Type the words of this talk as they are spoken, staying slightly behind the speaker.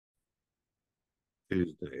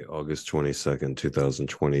Tuesday, August 22nd,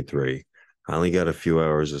 2023. I only got a few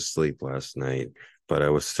hours of sleep last night, but I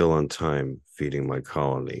was still on time feeding my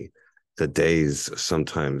colony. The days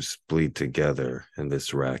sometimes bleed together in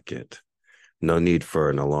this racket. No need for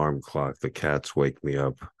an alarm clock. The cats wake me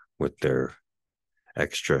up with their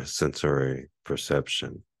extra sensory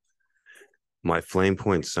perception. My flame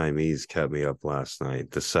point Siamese kept me up last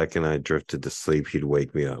night. The second I drifted to sleep, he'd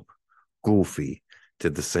wake me up. Goofy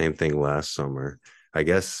did the same thing last summer. I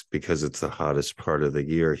guess because it's the hottest part of the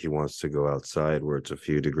year, he wants to go outside where it's a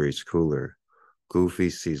few degrees cooler. Goofy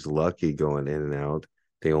sees Lucky going in and out,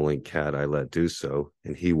 the only cat I let do so,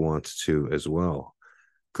 and he wants to as well.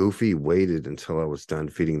 Goofy waited until I was done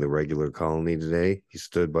feeding the regular colony today. He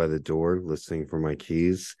stood by the door listening for my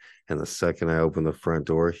keys, and the second I opened the front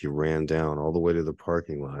door, he ran down all the way to the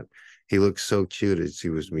parking lot. He looked so cute as he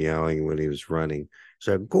was meowing when he was running. He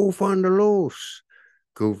said, "Goof on the loose."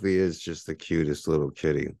 Goofy is just the cutest little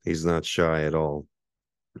kitty. He's not shy at all.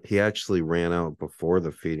 He actually ran out before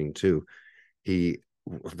the feeding too. He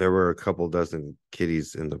There were a couple dozen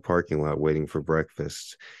kitties in the parking lot waiting for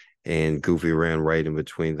breakfast, and Goofy ran right in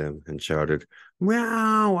between them and shouted,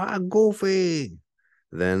 "Meow, Goofy!"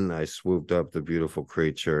 Then I swooped up the beautiful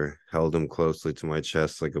creature, held him closely to my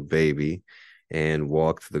chest like a baby, and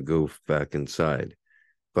walked the goof back inside.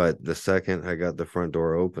 But the second I got the front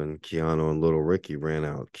door open, Keanu and little Ricky ran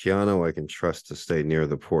out. Keanu, I can trust to stay near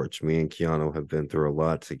the porch. Me and Keanu have been through a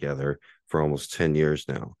lot together for almost 10 years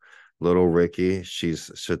now. Little Ricky, shit's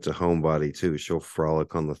a homebody too. She'll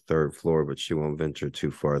frolic on the third floor, but she won't venture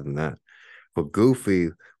too far than that. But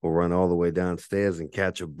Goofy will run all the way downstairs and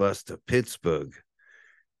catch a bus to Pittsburgh.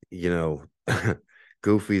 You know,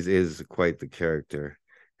 Goofy's is quite the character.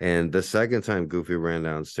 And the second time Goofy ran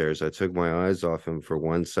downstairs, I took my eyes off him for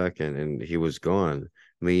 1 second and he was gone.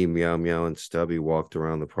 Me, Meow Meow, and Stubby walked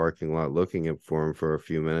around the parking lot looking up for him for a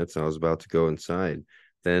few minutes. I was about to go inside.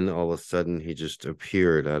 Then all of a sudden, he just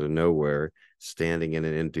appeared out of nowhere, standing in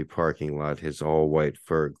an empty parking lot, his all white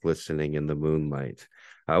fur glistening in the moonlight.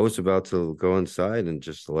 I was about to go inside and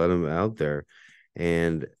just let him out there.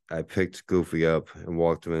 And I picked Goofy up and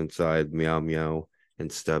walked him inside. Meow Meow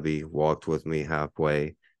and Stubby walked with me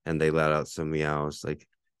halfway, and they let out some meows like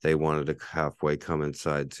they wanted to halfway come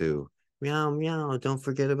inside too. Meow Meow, don't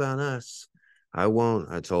forget about us. I won't,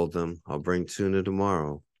 I told them. I'll bring tuna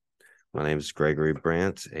tomorrow. My name is Gregory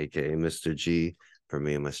Brandt, aka Mr. G, for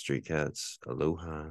me and my street cats. Aloha.